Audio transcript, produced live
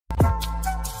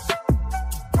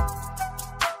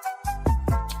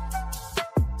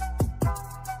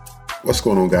What's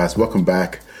going on, guys? Welcome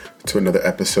back to another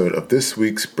episode of this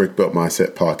week's Brick Built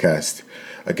Mindset podcast.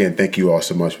 Again, thank you all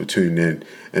so much for tuning in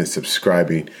and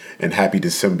subscribing. And happy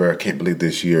December. I can't believe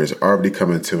this year is already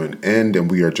coming to an end, and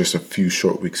we are just a few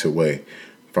short weeks away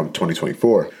from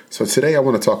 2024. So today I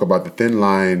want to talk about the thin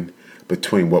line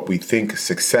between what we think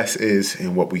success is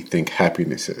and what we think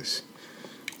happiness is,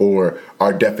 or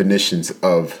our definitions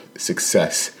of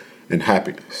success and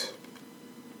happiness.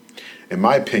 In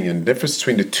my opinion, the difference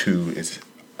between the two is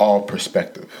all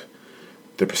perspective.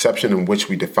 The perception in which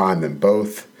we define them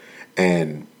both,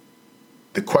 and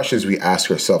the questions we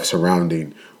ask ourselves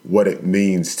surrounding what it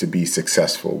means to be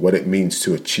successful, what it means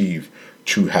to achieve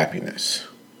true happiness.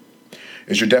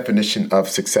 Is your definition of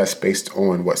success based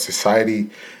on what society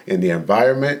and the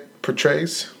environment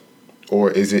portrays? Or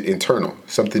is it internal,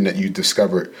 something that you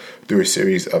discovered through a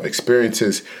series of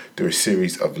experiences, through a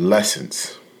series of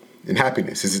lessons? And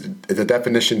happiness is the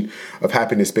definition of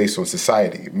happiness based on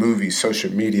society, movies,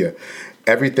 social media,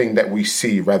 everything that we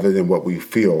see rather than what we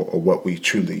feel or what we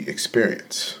truly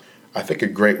experience. I think a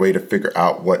great way to figure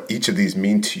out what each of these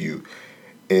mean to you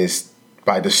is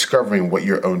by discovering what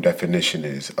your own definition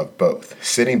is of both.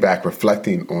 Sitting back,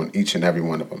 reflecting on each and every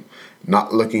one of them,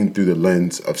 not looking through the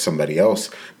lens of somebody else,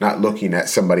 not looking at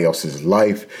somebody else's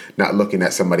life, not looking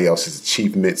at somebody else's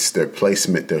achievements, their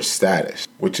placement, their status,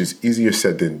 which is easier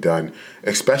said than done,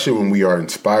 especially when we are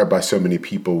inspired by so many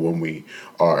people, when we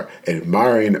are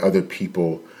admiring other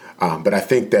people. But I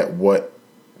think that what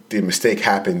the mistake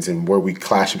happens and where we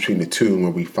clash between the two and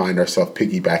where we find ourselves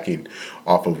piggybacking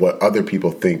off of what other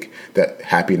people think that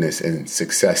happiness and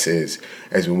success is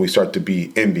when we start to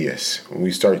be envious, when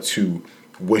we start to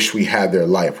wish we had their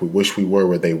life, we wish we were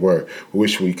where they were, we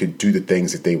wish we could do the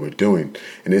things that they were doing.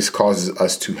 And this causes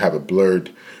us to have a blurred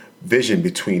vision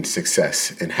between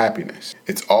success and happiness.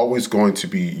 It's always going to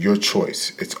be your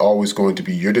choice. It's always going to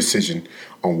be your decision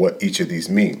on what each of these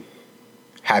mean.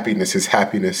 Happiness is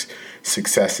happiness,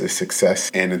 success is success.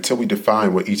 And until we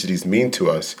define what each of these mean to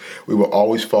us, we will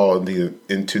always fall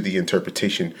into the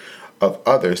interpretation of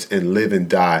others and live and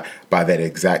die by that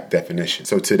exact definition.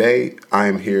 So today, I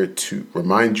am here to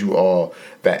remind you all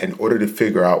that in order to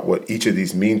figure out what each of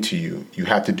these mean to you, you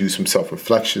have to do some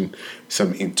self-reflection,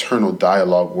 some internal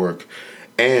dialogue work,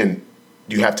 and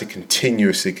you have to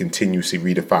continuously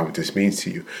redefine what this means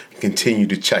to you, and continue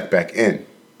to check back in.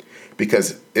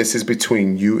 Because this is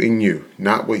between you and you,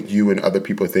 not what you and other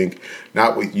people think,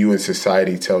 not what you and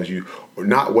society tells you, or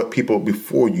not what people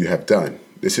before you have done.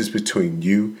 This is between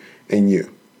you and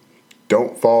you.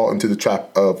 Don't fall into the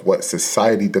trap of what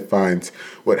society defines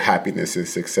what happiness and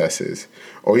success is,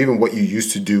 or even what you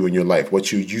used to do in your life,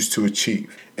 what you used to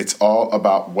achieve. It's all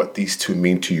about what these two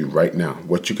mean to you right now,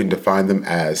 what you can define them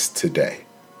as today.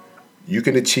 You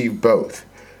can achieve both,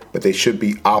 but they should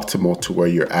be optimal to where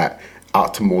you're at.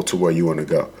 Optimal to where you want to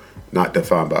go, not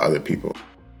defined by other people.